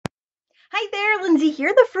Hi there, Lindsay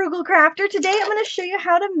here, the Frugal Crafter. Today I'm going to show you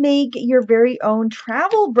how to make your very own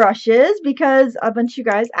travel brushes because a bunch of you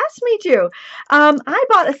guys asked me to. I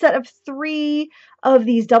bought a set of 3 of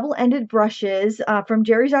these double-ended brushes from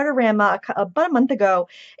Jerry's Artorama about a month ago,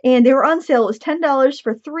 and they were on sale. It was $10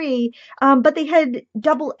 for 3, but they had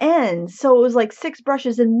double ends, so it was like 6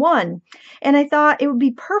 brushes in one. And I thought it would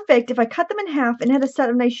be perfect if I cut them in half and had a set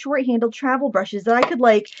of nice short-handled travel brushes that I could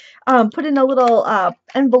put in a little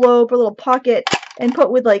envelope or little pocket and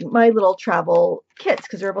put with like my little travel kits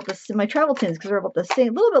because they're about my travel tins because they're about the same,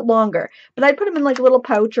 a little bit longer. But I'd put them in like a little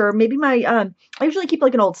pouch, or maybe my I usually keep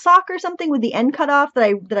like an old sock or something with the end cut off that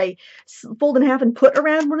I fold in half and put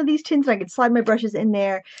around one of these tins, and I could slide my brushes in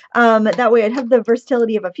there. That way I'd have the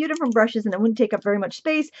versatility of a few different brushes and it wouldn't take up very much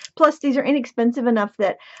space. Plus these are inexpensive enough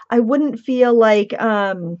that I wouldn't feel like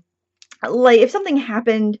if something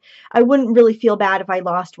happened, I wouldn't really feel bad if I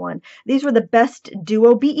lost one. These were the Best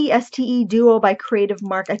Duo, Beste Duo by Creative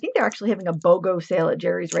Mark. I think they're actually having a BOGO sale at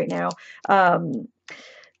Jerry's right now,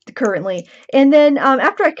 currently. And then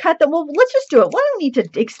after I cut them, well, let's just do it. Why do we need to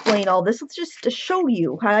explain all this? Let's just show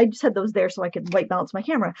you. I just had those there so I could white balance my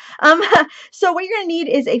camera. So what you're going to need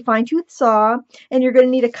is a fine-tooth saw, and you're going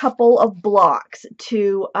to need a couple of blocks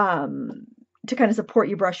to kind of support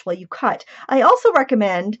your brush while you cut. I also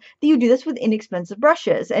recommend that you do this with inexpensive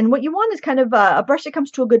brushes. And what you want is kind of a brush that comes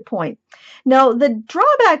to a good point. Now, the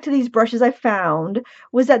drawback to these brushes I found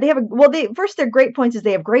was that they have their great points is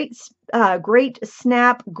they have great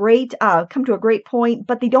snap, come to a great point,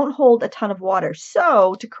 but they don't hold a ton of water.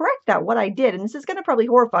 So to correct that, what I did, and this is going to probably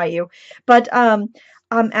horrify you, but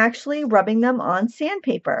I'm actually rubbing them on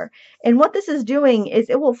sandpaper. And what this is doing is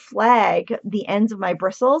it will flag the ends of my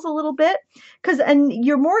bristles a little bit, and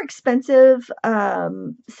your more expensive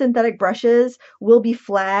synthetic brushes will be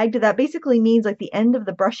flagged. That basically means like the end of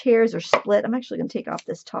the brush hairs are split. I'm actually going to take off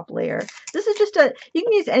this top layer. This is just you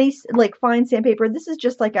can use any like fine sandpaper. This is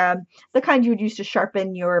just like the kind you would use to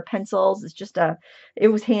sharpen your pencils. It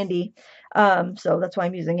was handy. So that's why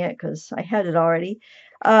I'm using it, because I had it already.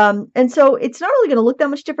 And so it's not really going to look that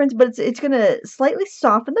much difference, but it's going to slightly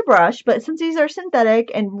soften the brush. But since these are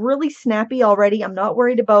synthetic and really snappy already, I'm not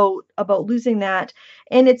worried about losing that.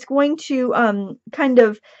 And it's going to kind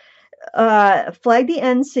of flag the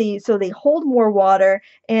ends so they hold more water.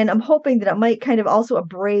 And I'm hoping that it might kind of also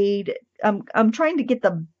abrade. I'm trying to get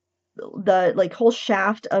the like whole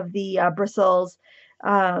shaft of the bristles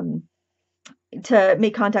to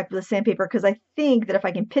make contact with the sandpaper, because I think that if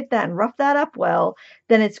I can pit that and rough that up well,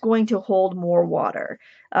 then it's going to hold more water.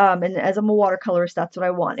 And as I'm a watercolorist, that's what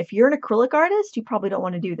I want. If you're an acrylic artist, you probably don't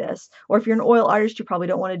want to do this. Or if you're an oil artist, you probably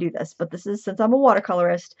don't want to do this. But since I'm a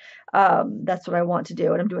watercolorist, that's what I want to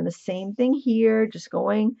do. And I'm doing the same thing here, just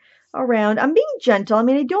going around. I'm being gentle. I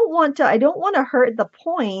mean, I don't want to hurt the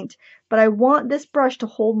point, but I want this brush to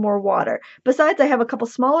hold more water. Besides, I have a couple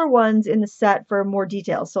smaller ones in the set for more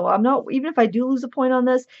detail. So I'm not, even if I do lose a point on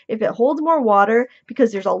this, if it holds more water,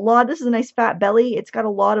 because this is a nice fat belly, it's got a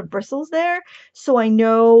lot of bristles there. So I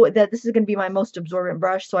know that this is going to be my most absorbent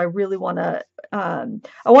brush. So I really want to, I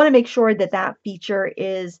want to make sure that that feature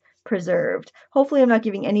is preserved. Hopefully I'm not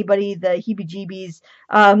giving anybody the heebie-jeebies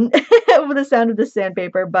with the sound of the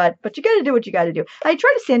sandpaper, but you got to do what you got to do. I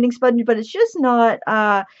tried a sanding sponge, but it's just not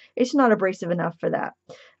abrasive enough for that.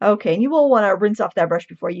 Okay, and you will want to rinse off that brush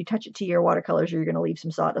before you touch it to your watercolors, or you're going to leave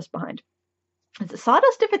some sawdust behind. Is it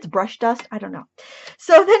sawdust if it's brush dust? I don't know.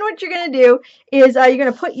 So then what you're going to do is you're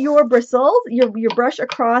going to put your bristles, your brush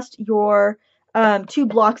across your 2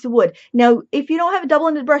 blocks of wood. Now, if you don't have a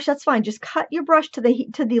double-ended brush, that's fine. Just cut your brush to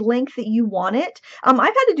the length that you want it. I've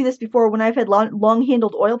had to do this before when I've had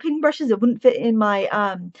long-handled oil painting brushes. It wouldn't fit in my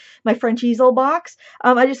my French easel box.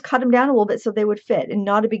 I just cut them down a little bit so they would fit, and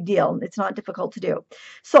not a big deal. It's not difficult to do.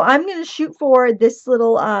 So I'm going to shoot for this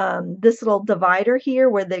little divider here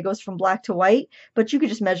where it goes from black to white, but you could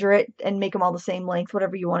just measure it and make them all the same length,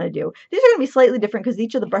 whatever you want to do. These are going to be slightly different because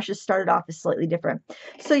each of the brushes started off is slightly different.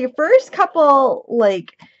 So your first cut,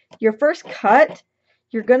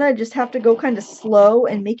 you're gonna just have to go kind of slow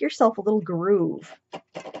and make yourself a little groove.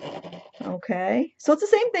 Okay, so it's the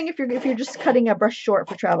same thing if you're just cutting a brush short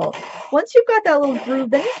for travel. Once you've got that little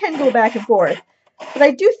groove, then you can go back and forth. But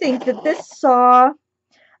I do think that this saw,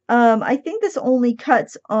 I think this only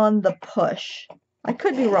cuts on the push. I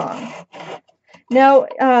could be wrong. Now,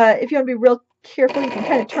 if you want to be real careful, you can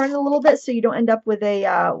kind of turn it a little bit so you don't end up with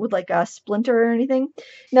like a splinter or anything.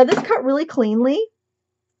 Now this cut really cleanly.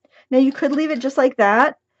 Now you could leave it just like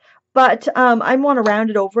that, but I want to round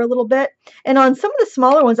it over a little bit. And on some of the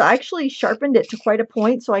smaller ones, I actually sharpened it to quite a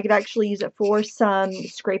point so I could actually use it for some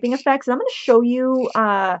scraping effects. And I'm going to show you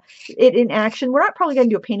it in action. We're not probably going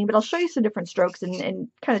to do a painting, but I'll show you some different strokes and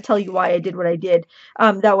kind of tell you why I did what I did.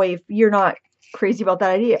 That way, if you're not crazy about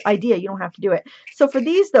that idea, you don't have to do it. So for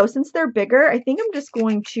these though, since they're bigger, I think I'm just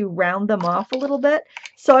going to round them off a little bit.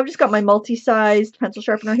 So I've just got my multi-sized pencil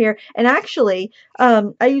sharpener here, and actually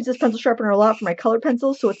I use this pencil sharpener a lot for my colored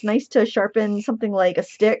pencils, so it's nice to sharpen something like a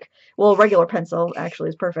stick. Well, a regular pencil actually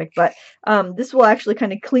is perfect, but this will actually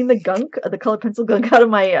kind of clean the gunk, the colored pencil gunk out of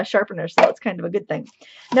my sharpener, so that's kind of a good thing.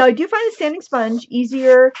 Now I do find the sanding sponge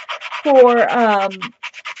easier for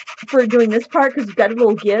doing this part because you've got a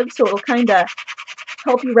little give, so it'll kind of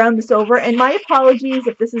help you round this over. And my apologies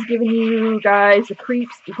if this is giving you guys the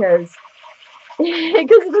creeps because of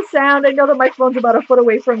the sound. I know that my phone's about a foot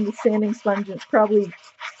away from the sanding sponge, and it's probably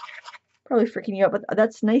freaking you out, but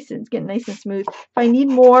that's nice, and it's getting nice and smooth. If I need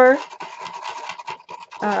more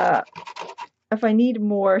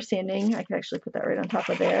sanding, I can actually put that right on top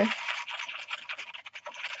of there.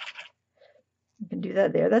 You can do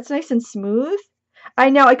that there. That's nice and smooth. I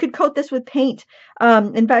know I could coat this with paint.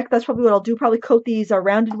 In fact, that's probably what I'll do. Probably coat these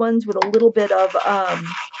rounded ones with a little bit of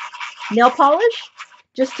nail polish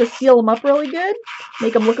just to seal them up really good.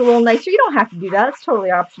 Make them look a little nicer. You don't have to do that. It's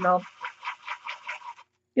totally optional.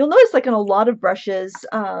 You'll notice like in a lot of brushes,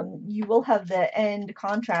 you will have the end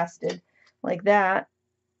contrasted like that.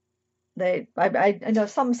 I know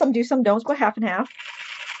some do, some don't. Let's go half and half.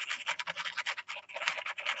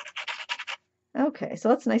 Okay, so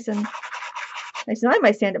that's nice and nice. And I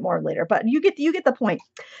might sand it more later, but you get the point.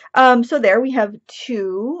 So there we have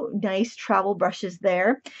two nice travel brushes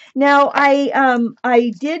there. Now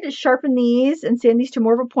I did sharpen these and sand these to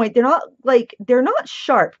more of a point. They're not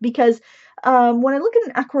sharp because when I look at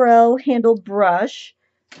an aquarelle handled brush,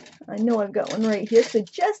 I know I've got one right here, so I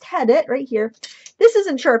just had it right here. This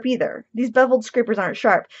isn't sharp either. These beveled scrapers aren't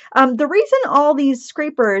sharp. The reason all these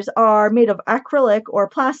scrapers are made of acrylic or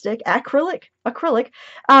plastic, acrylic,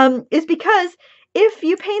 is because if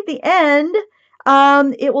you paint the end,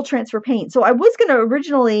 it will transfer paint. So I was going to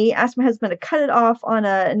originally ask my husband to cut it off on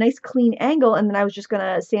a nice clean angle, and then I was just going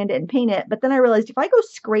to sand it and paint it. But then I realized if I go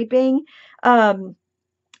scraping,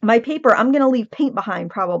 my paper, I'm going to leave paint behind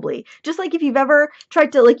probably. Just like if you've ever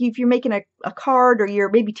tried to, like if you're making a card or you're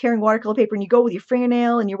maybe tearing watercolor paper and you go with your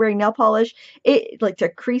fingernail and you're wearing nail polish, it like to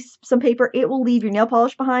crease some paper, it will leave your nail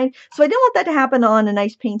polish behind. So I didn't want that to happen on a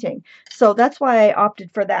nice painting. So that's why I opted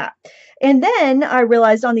for that. And then I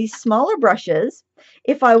realized on these smaller brushes,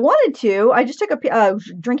 if I wanted to, I just took a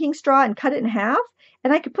drinking straw and cut it in half.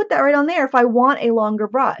 And I could put that right on there if I want a longer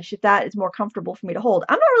brush, if that is more comfortable for me to hold.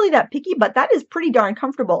 I'm not really that picky, but that is pretty darn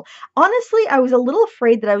comfortable. Honestly, I was a little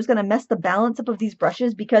afraid that I was going to mess the balance up of these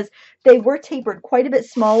brushes because they were tapered quite a bit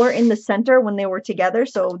smaller in the center when they were together.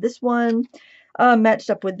 So this one matched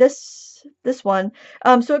up with this one.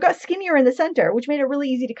 So it got skinnier in the center, which made it really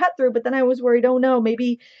easy to cut through. But then I was worried, oh no,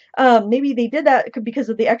 maybe they did that because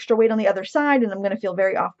of the extra weight on the other side, and I'm going to feel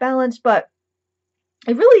very off balance. But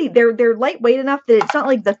they're lightweight enough that it's not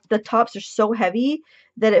like the tops are so heavy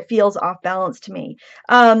that it feels off balance to me.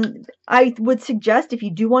 I would suggest if you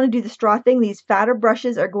do want to do the straw thing, these fatter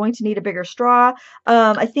brushes are going to need a bigger straw.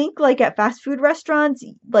 I think like at fast food restaurants,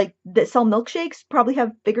 like that sell milkshakes, probably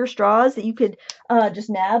have bigger straws that you could just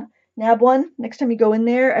nab one next time you go in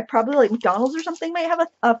there. I probably like McDonald's or something might have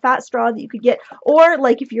a fat straw that you could get, or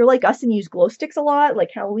like if you're like us and use glow sticks a lot, like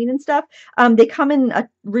Halloween and stuff, they come in a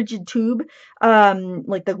rigid tube,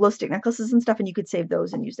 like the glow stick necklaces and stuff, and you could save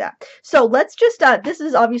those and use that. So let's just this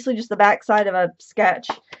is obviously just the back side of a sketch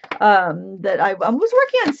that I was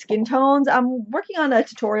working on skin tones. I'm working on a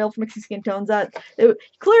tutorial for mixing skin tones.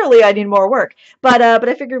 Clearly I need more work, but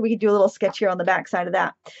I figured we could do a little sketch here on the back side of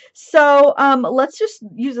that. So let's just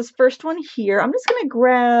use this first one here. I'm just gonna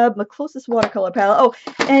grab my closest watercolor palette. Oh,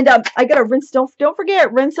 and I gotta rinse. Don't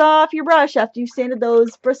forget, rinse off your brush after you've sanded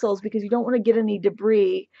those bristles because you don't want to get any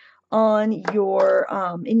debris on your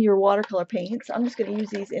in your watercolor paints. I'm just gonna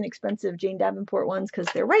use these inexpensive Jane Davenport ones because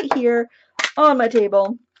they're right here on my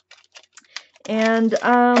table. And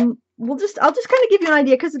I'll just kind of give you an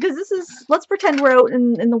idea because this is, let's pretend we're out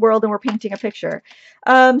in the world and we're painting a picture.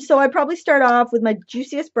 So I'd probably start off with my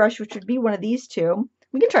juiciest brush, which would be one of these two.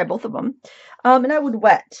 We can try both of them. And I would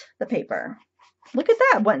wet the paper. Look at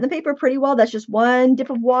that, wetting the paper pretty well. That's just one dip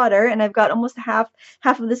of water, and I've got almost half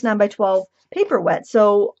of this 9x12 paper wet.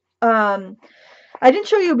 So I didn't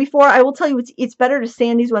show you before. I will tell you it's better to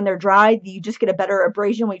sand these when they're dry. You just get a better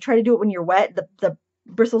abrasion. When you try to do it when you're wet, the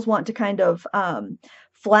bristles want to kind of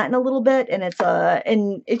flatten a little bit, and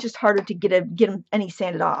it's just harder to get them any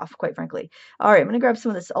sanded off, quite frankly. All right, I'm gonna grab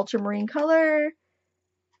some of this ultramarine color.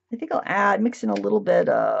 I think I'll mix in a little bit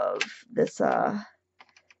of this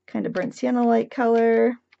kind of burnt sienna light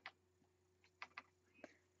color.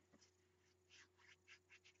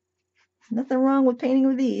 Nothing wrong with painting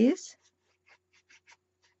with these.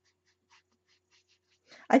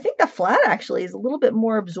 I think the flat actually is a little bit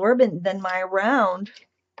more absorbent than my round.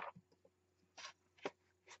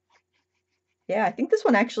 Yeah, I think this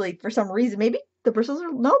one actually, for some reason, maybe the bristles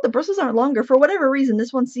are, no, the bristles aren't longer. For whatever reason,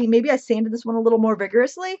 this one, see, maybe I sanded this one a little more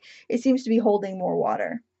vigorously. It seems to be holding more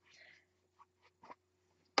water.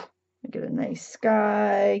 Get a nice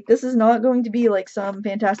sky. This is not going to be like some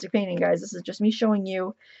fantastic painting, guys. This is just me showing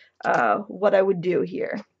you what I would do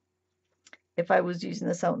here if I was using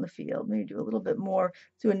this out in the field. Maybe do a little bit more,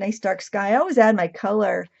 do a nice dark sky. I always add my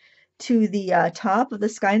color to the top of the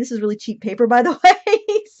sky. And this is really cheap paper, by the way.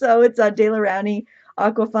 So it's a De La Rowney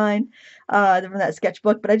Aquafine from that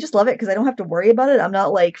sketchbook. But I just love it because I don't have to worry about it. I'm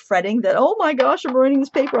not like fretting that, oh my gosh, I'm ruining this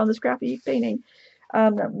paper on this crappy painting.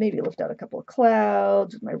 Maybe lift out a couple of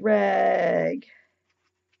clouds with my rag.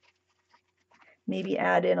 Maybe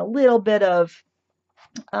add in a little bit of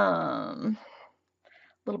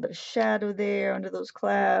shadow there under those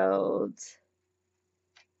clouds.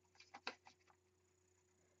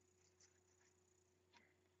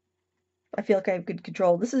 I feel like I have good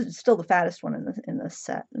control. This is still the fattest one in the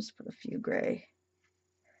set. Just put a few gray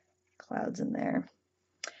clouds in there.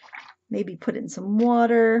 Maybe put in some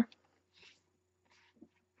water.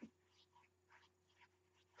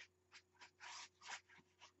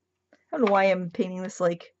 I don't know why I'm painting this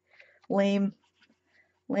like lame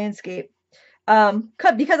landscape.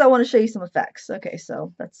 Because I want to show you some effects. Okay,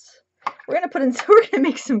 so we're gonna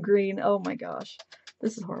make some green. Oh my gosh,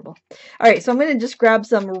 this is horrible. All right, so I'm gonna just grab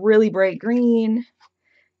some really bright green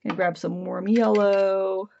and grab some warm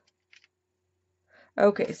yellow.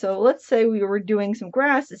 Okay, so let's say we were doing some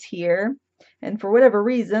grasses here, and for whatever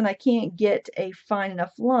reason I can't get a fine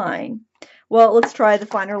enough line. Well, let's try the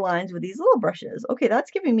finer lines with these little brushes. Okay,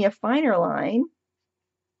 that's giving me a finer line.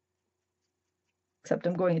 Except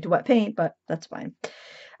I'm going into wet paint, but that's fine.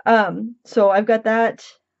 So I've got that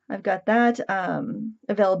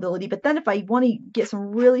availability. But then if I want to get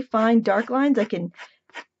some really fine dark lines, I can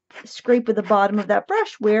scrape with the bottom of that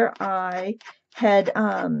brush where I had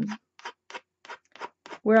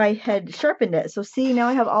sharpened it. So see, now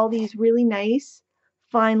I have all these really nice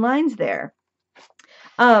fine lines there.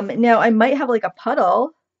 Now I might have like a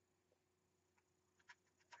puddle.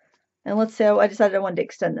 And let's say I decided I wanted to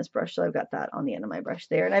extend this brush, so I've got that on the end of my brush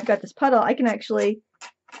there. And I've got this puddle. I can actually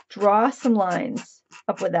draw some lines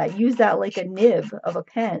up with that. Use that like a nib of a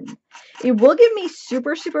pen. It will give me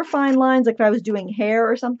super, super fine lines, like if I was doing hair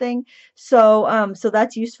or something. So so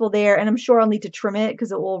that's useful there. And I'm sure I'll need to trim it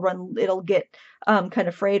because it'll get kind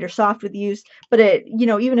of frayed or soft with use. But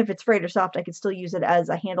even if it's frayed or soft, I could still use it as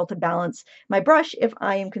a handle to balance my brush if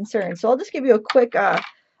I am concerned. So I'll just give you a quick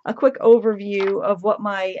overview of what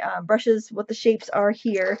my brushes, what the shapes are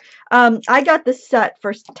here. I got this set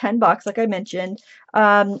for $10, like I mentioned.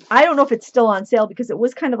 I don't know if it's still on sale because it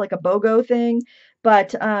was kind of like a BOGO thing,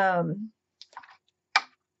 but it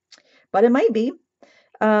might be.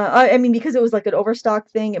 I mean, because it was like an overstock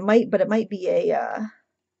thing, it might be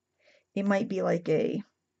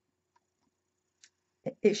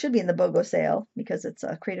it should be in the BOGO sale because it's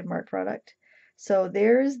a Creative Mart product. So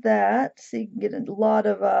there's that. So you can get a lot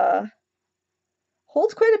of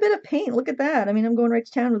holds quite a bit of paint. Look at that. I mean, I'm going right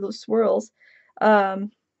to town with those swirls. Can't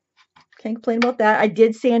complain about that. I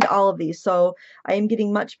did sand all of these, so I am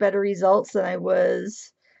getting much better results than I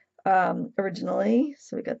was originally.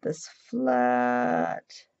 So we got this flat.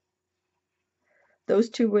 Those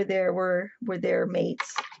two were their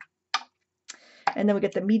mates. And then we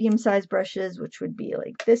get the medium-sized brushes, which would be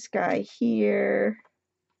like this guy here.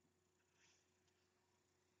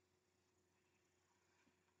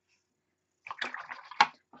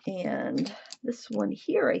 And this one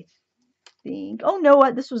here, I think. Oh, no,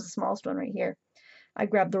 what? This was the smallest one right here. I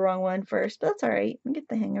grabbed the wrong one first, but that's all right. I get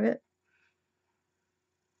the hang of it.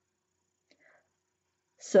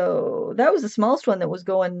 So that was the smallest one that was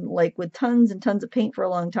going like with tons and tons of paint for a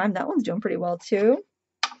long time. That one's doing pretty well too.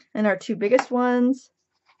 And our two biggest ones,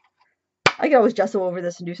 I could always gesso over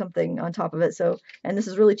this and do something on top of it. So, and this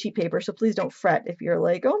is really cheap paper, so please don't fret if you're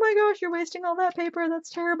like, oh my gosh, you're wasting all that paper. That's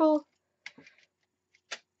terrible.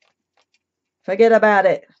 Forget about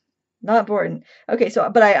it. Not important. Okay, so,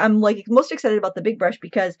 but I'm like most excited about the big brush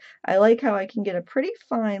because I like how I can get a pretty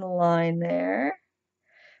fine line there.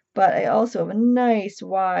 But I also have a nice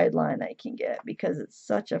wide line I can get because it's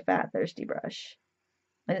such a fat, thirsty brush.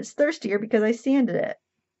 And it's thirstier because I sanded it.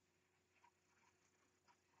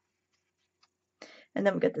 And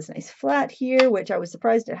then we've got this nice flat here, which I was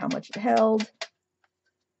surprised at how much it held.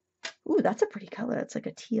 Ooh, that's a pretty color. It's like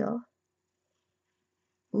a teal.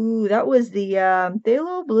 Ooh, that was the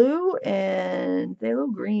phthalo blue and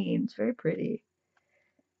phthalo green. It's very pretty.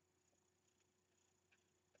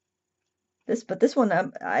 But this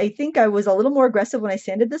one, I think I was a little more aggressive when I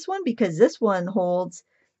sanded this one because this one holds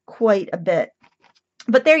quite a bit.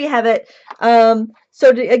 But there you have it.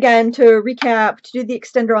 Again, to recap, to do the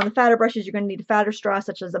extender on the fatter brushes, you're going to need a fatter straw,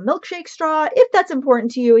 such as a milkshake straw, if that's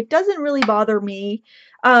important to you. It doesn't really bother me.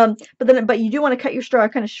 But you do want to cut your straw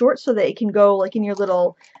kind of short so that it can go like in your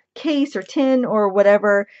little case or tin or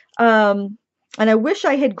whatever. And I wish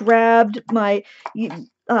I had grabbed my, this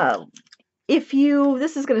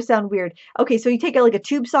is going to sound weird. Okay, so you take out like a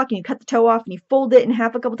tube sock and you cut the toe off and you fold it in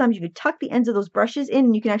half a couple times. You can tuck the ends of those brushes in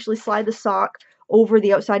and you can actually slide the sock over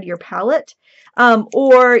the outside of your palette.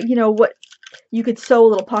 Or, you could sew a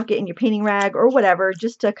little pocket in your painting rag or whatever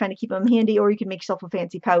just to kind of keep them handy, or you can make yourself a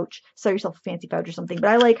fancy pouch, sew yourself a fancy pouch or something. But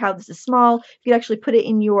I like how this is small. You could actually put it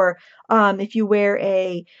in your, if you wear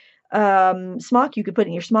a smock, you could put it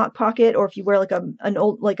in your smock pocket, or if you wear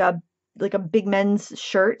like a big men's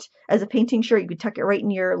shirt as a painting shirt, you could tuck it right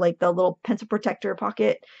in your like the little pencil protector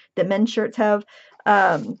pocket that men's shirts have.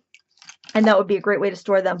 And that would be a great way to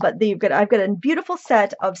store them. But I've got a beautiful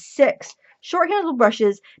set of 6 short-handled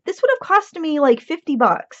brushes. This would have cost me like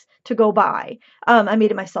 $50 to go buy. I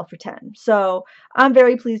made it myself for 10. So I'm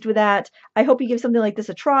very pleased with that. I hope you give something like this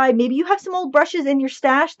a try. Maybe you have some old brushes in your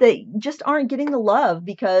stash that just aren't getting the love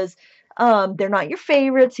because they're not your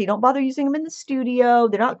favorites, so you don't bother using them in the studio.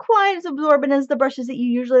 They're not quite as absorbent as the brushes that you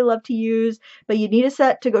usually love to use, but you need a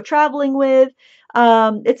set to go traveling with.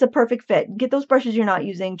 It's a perfect fit. Get those brushes you're not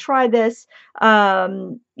using. Try this.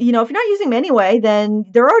 If you're not using them anyway, then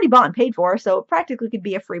they're already bought and paid for, so it practically could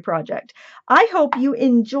be a free project. I hope you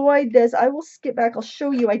enjoyed this. I will skip back. I'll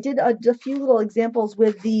show you. I did a few little examples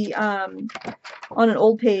with the on an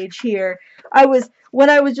old page here. When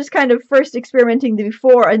I was just kind of first experimenting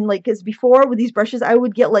before with these brushes, I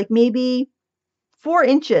would get like maybe 4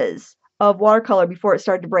 inches of watercolor before it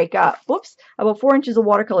started to break up. Whoops, about 4 inches of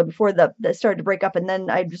watercolor before that started to break up, and then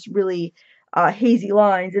I just really hazy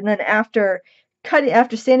lines. And then after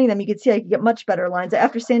sanding them, you could see I could get much better lines.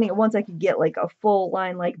 After sanding it once, I could get like a full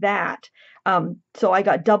line like that. So I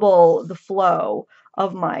got double the flow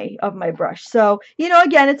of my brush. So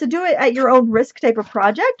again, it's a do it at your own risk type of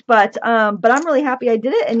project, but I'm really happy I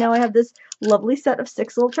did it, and now I have this lovely set of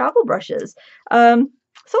 6 little travel brushes.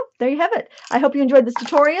 So there you have it. I hope you enjoyed this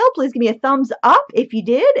tutorial. Please give me a thumbs up if you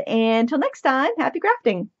did, and until next time, happy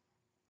crafting.